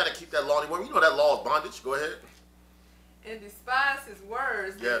 man. We ain't got to keep that law anymore. You know that law is bondage. Go ahead. And despised his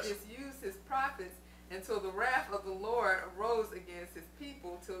words, yes, and misused his prophets, until the wrath of the Lord arose against his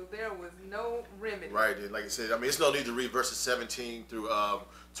people, till there was no remedy. Right, and like I said, I mean, it's no need to read verses 17 through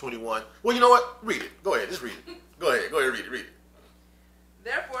 21. Well, you know what? Read it. Go ahead, just read it. Go ahead, read it.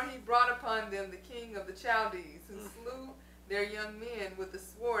 Therefore he brought upon them the king of the Chaldees, who slew their young men with the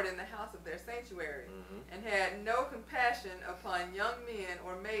sword in the house of their sanctuary, and had no compassion upon young men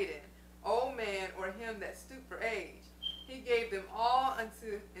or maiden, old man or him that stooped for age. He gave them all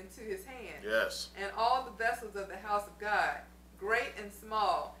into his hand. Yes. And all the vessels of the house of God, great and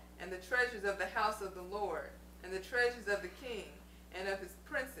small, and the treasures of the house of the Lord, and the treasures of the king, and of his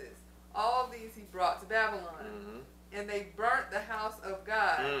princes, all these he brought to Babylon. And they burnt the house of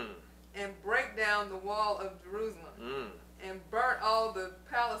God, and brake down the wall of Jerusalem, and burnt all the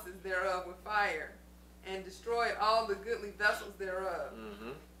palaces thereof with fire, and destroyed all the goodly vessels thereof.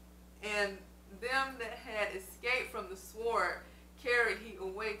 And them that had escaped from the sword carried he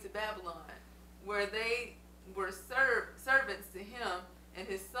away to Babylon, where they were servants to him and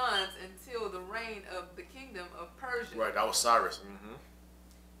his sons until the reign of the kingdom of Persia. Right, that was Cyrus.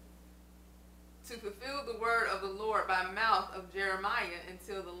 To fulfill the word of the Lord by mouth of Jeremiah,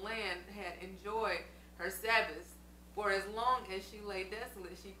 until the land had enjoyed her Sabbaths. For as long as she lay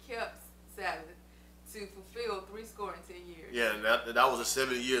desolate, she kept Sabbath, to fulfill 70 years. Yeah, and that was the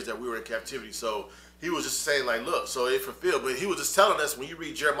 70 years that we were in captivity. So he was just saying, like, look, so it fulfilled. But he was just telling us, when you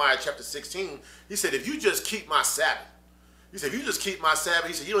read Jeremiah chapter 16, he said, if you just keep my Sabbath, he said, if you just keep my Sabbath,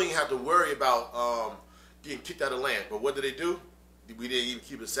 he said, you don't even have to worry about getting kicked out of the land. But what did they do? We didn't even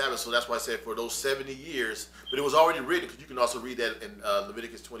keep the Sabbath. So that's why I said for those 70 years, but it was already written, because you can also read that in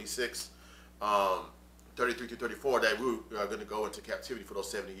Leviticus 26, 33 through 34, that we are going to go into captivity for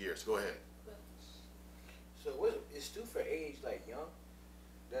those 70 years. Go ahead. So what is stood for age, like young?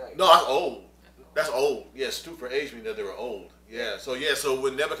 Like, no, that's old. That's old. Yeah, stood for age means that they were old. Yeah. So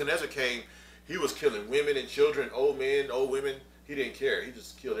when Nebuchadnezzar came, he was killing women and children, old men, old women. He didn't care. He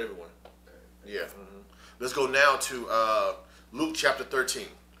just killed everyone. Yeah. Let's go now to Luke chapter 13.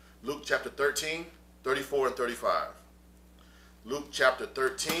 Luke chapter 13, 34 and 35. Luke chapter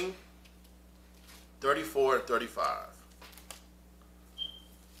 13, 34 and 35.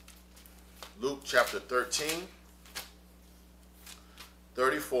 Luke chapter 13,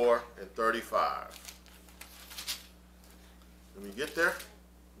 34 and 35. When you get there,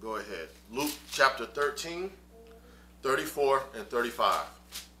 go ahead. Luke chapter 13, 34 and 35.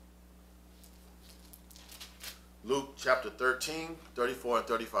 Luke chapter 13, 34 and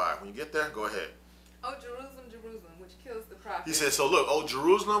 35. When you get there, go ahead. O Jerusalem, Jerusalem, which kills the prophets. He said, so look, O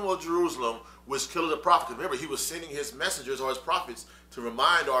Jerusalem, which killeth the prophets. Remember, he was sending his messengers or his prophets to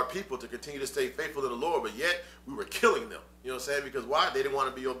remind our people to continue to stay faithful to the Lord, but yet we were killing them. You know what I'm saying? Because why? They didn't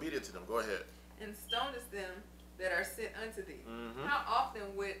want to be obedient to them. Go ahead. And stonest them that are sent unto thee. Mhm. How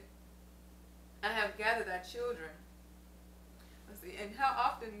often would I have gathered thy children? Let's see. And how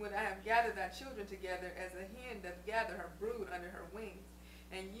often would I have gathered thy children together as a hen doth gather her brood under her wings?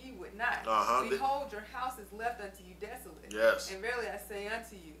 And ye would not. Behold, your house is left unto you desolate. Yes. And verily I say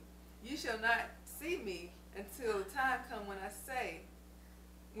unto you, ye shall not see me until the time come when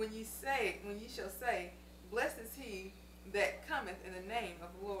when ye shall say, blessed is he that cometh in the name of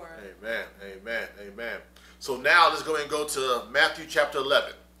the Lord. Amen. Amen. Amen. So now let's go ahead and go to Matthew chapter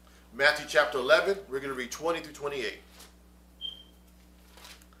 11. Matthew chapter 11, we're going to read 20 through 28.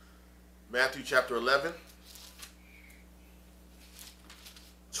 Matthew chapter 11,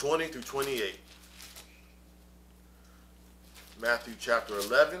 20 through 28. Matthew chapter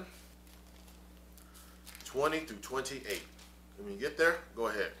 11, 20 through 28. When you get there, go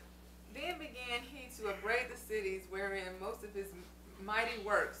ahead. Then began he to upbraid the cities wherein most of his mighty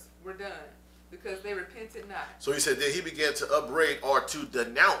works were done, because they repented not. So he said that he began to upbraid or to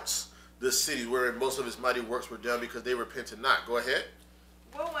denounce the cities wherein most of his mighty works were done because they repented not. Go ahead.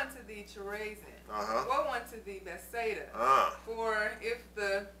 Woe unto thee, Chorazin! Uh-huh. Woe unto thee, Bethsaida! For if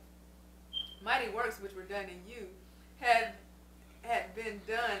the mighty works which were done in you had been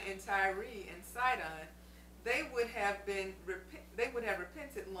done in Tyre and Sidon, they would have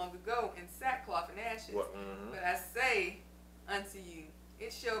repented long ago in sackcloth and ashes. Mm-hmm. But I say unto you,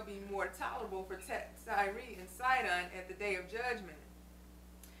 it shall be more tolerable for Tyre and Sidon at the day of judgment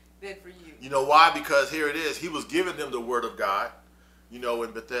than for you. You know why? Because here it is. He was giving them the word of God. You know,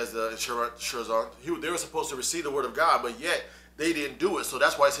 in Bethesda and Shorazan, they were supposed to receive the word of God, but yet they didn't do it. So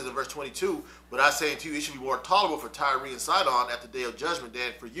that's why it says in verse 22, but I say unto you, it should be more tolerable for Tyre and Sidon at the day of judgment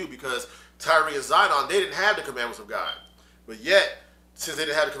than for you, because Tyre and Sidon, they didn't have the commandments of God. But yet, since they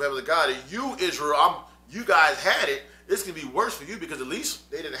didn't have the commandments of God, and you, Israel, you guys had it, it's going to be worse for you because at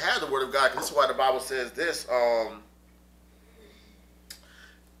least they didn't have the word of God. This is why the Bible says this.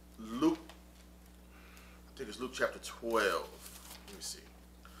 Luke, I think it's Luke chapter 12. Let me see.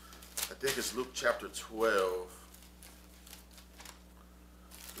 I think it's Luke chapter 12.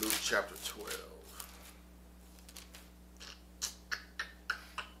 Luke chapter 12.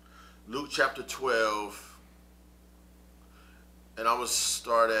 Luke chapter 12. And I'm going to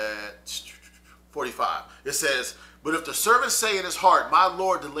start at 45. It says, but if the servant say in his heart, my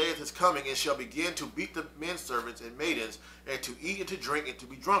Lord delayeth his coming, and shall begin to beat the men servants and maidens, and to eat and to drink and to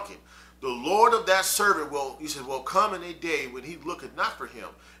be drunken, the Lord of that servant will come in a day when he looketh not for him,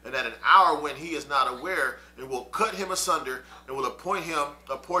 and at an hour when he is not aware, and will cut him asunder, and will appoint him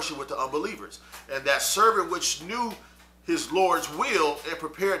a portion with the unbelievers. And that servant which knew his Lord's will, and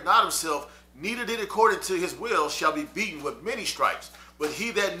prepared not himself, neither did according to his will, shall be beaten with many stripes. But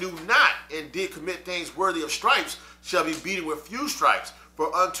he that knew not, and did commit things worthy of stripes, shall be beaten with few stripes.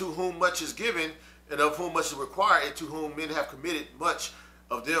 For unto whom much is given, and of whom much is required, and to whom men have committed much,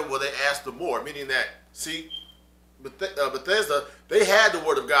 of them will they ask the more. Meaning that, see, Bethesda, they had the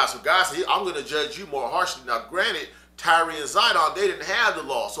word of God. So God said, I'm going to judge you more harshly. Now, granted, Tyre and Sidon, they didn't have the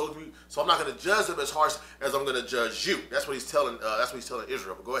law. So I'm not going to judge them as harsh as I'm going to judge you. That's what he's telling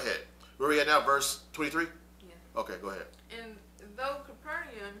Israel. But go ahead. Where are we at now? Verse 23? Yeah. Okay, go ahead. And thou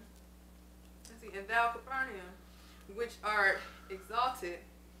Capernaum, which art exalted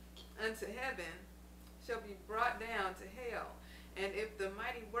unto heaven, shall be brought down to hell. And if the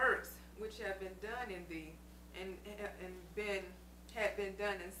mighty works which have been done in thee, had been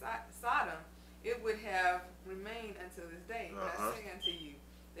done in Sodom, it would have remained until this day. But I say unto you,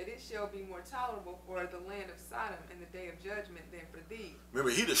 that it shall be more tolerable for the land of Sodom in the day of judgment than for thee.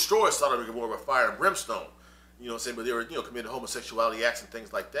 Remember, he destroyed Sodom and Gomorrah with fire and brimstone. You know what I'm saying? But they were, committing homosexuality acts and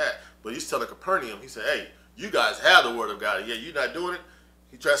things like that. But he's telling Capernaum, he said, hey, you guys have the word of God. Yeah, you're not doing it.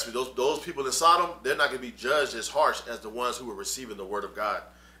 He trusts me. Those people in Sodom, they're not going to be judged as harsh as the ones who were receiving the word of God.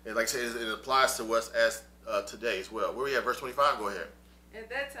 And like I said, it applies to us as today as well. Where we at? Verse 25? Go ahead. At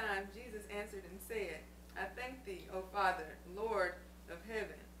that time, Jesus answered and said, I thank thee, O Father, Lord of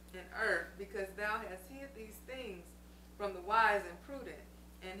heaven and earth, because thou hast hid these things from the wise and prudent,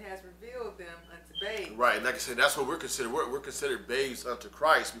 and hast revealed them unto babes. Right, and like I said, that's what we're considered. We're considered babes unto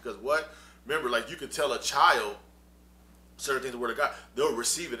Christ, because what? Remember, like you can tell a child certain things, the word of God, they'll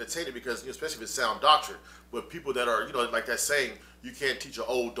receive it and attain it, because especially if it's sound doctrine. But people that are, like that saying, you can't teach an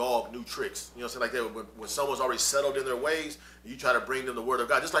old dog new tricks. Something like that. When someone's already settled in their ways, you try to bring them the word of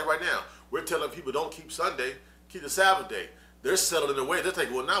God. Just like right now, we're telling people don't keep Sunday, keep the Sabbath day. They're settled in their ways. They're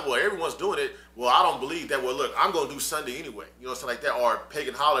thinking, well, everyone's doing it. Well, I don't believe that. Well, look, I'm going to do Sunday anyway. Something like that. Or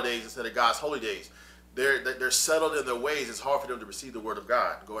pagan holidays instead of God's holy days. They're settled in their ways. It's hard for them to receive the word of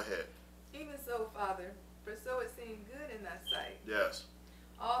God. Go ahead. Even so, Father, for so it seemed good in thy sight. Yes.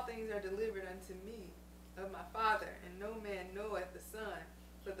 All things are delivered unto me of my Father, and no man knoweth the Son,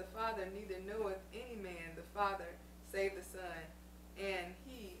 but the Father neither knoweth any man the Father, save the Son, and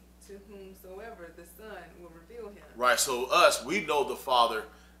he to whomsoever the Son will reveal him. Right, so us, we know the Father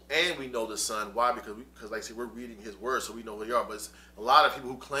and we know the Son. Why? Because like I said, we're reading his word, so we know who they are. But it's a lot of people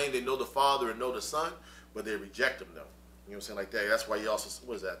who claim they know the Father and know the Son, but they reject him though. You know what I'm saying? Like that. That's why he also,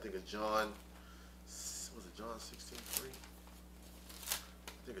 what is that? I think it's John 16:3?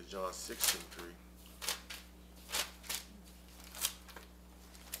 I think it's John 16:3.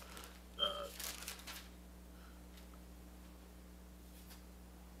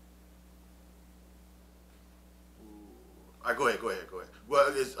 Go ahead.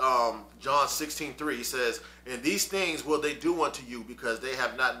 Well, it's John 16:3. He says, and these things will they do unto you, because they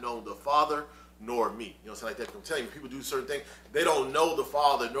have not known the Father nor me. Something like that. I'm telling you, people do certain things. They don't know the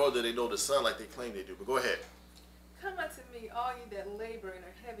Father, nor do they know the Son like they claim they do. But go ahead. Come unto me, all ye that labor and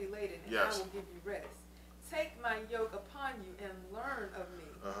are heavy laden, and Yes. I will give you rest. Take my yoke upon you and learn of me,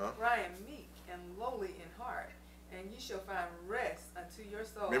 for I am meek and lowly in heart, and ye shall find rest unto your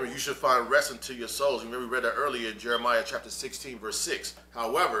souls. Remember, you should find rest unto your souls. Remember, we read that earlier in Jeremiah chapter 16, verse 6.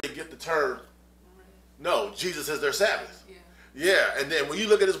 However, they get the term, no, Jesus is their Sabbath. Yeah. Yeah, and then when you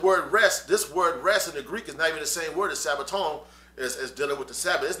look at this word rest, this word rest in the Greek is not even the same word as Sabbaton, as dealing with the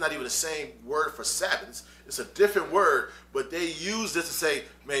Sabbath. It's not even the same word for Sabbath. It's a different word, but they use this to say,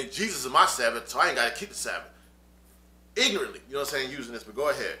 man, Jesus is my Sabbath, so I ain't got to keep the Sabbath. Ignorantly, you know what I'm saying, using this, but go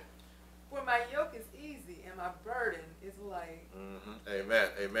ahead. For my yoke is easy and my burden is light.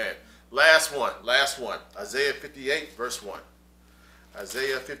 Amen. Last one. Isaiah 58, verse 1.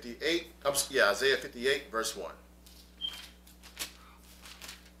 Isaiah 58, verse 1.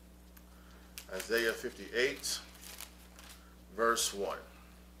 Isaiah 58, verse 1.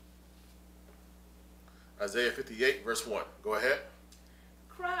 Isaiah 58, verse 1. Go ahead.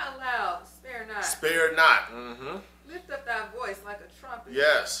 Cry aloud, spare not. Spare not. Lift up thy voice like a trumpet.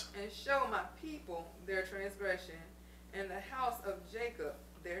 Yes. And show my people their transgression, and the house of Jacob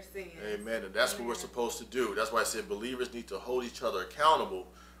their sins. Amen. And that's what we're supposed to do. That's why I said believers need to hold each other accountable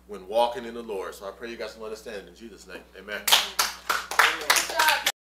when walking in the Lord. So I pray you got some understanding in Jesus' name. Amen. Good job,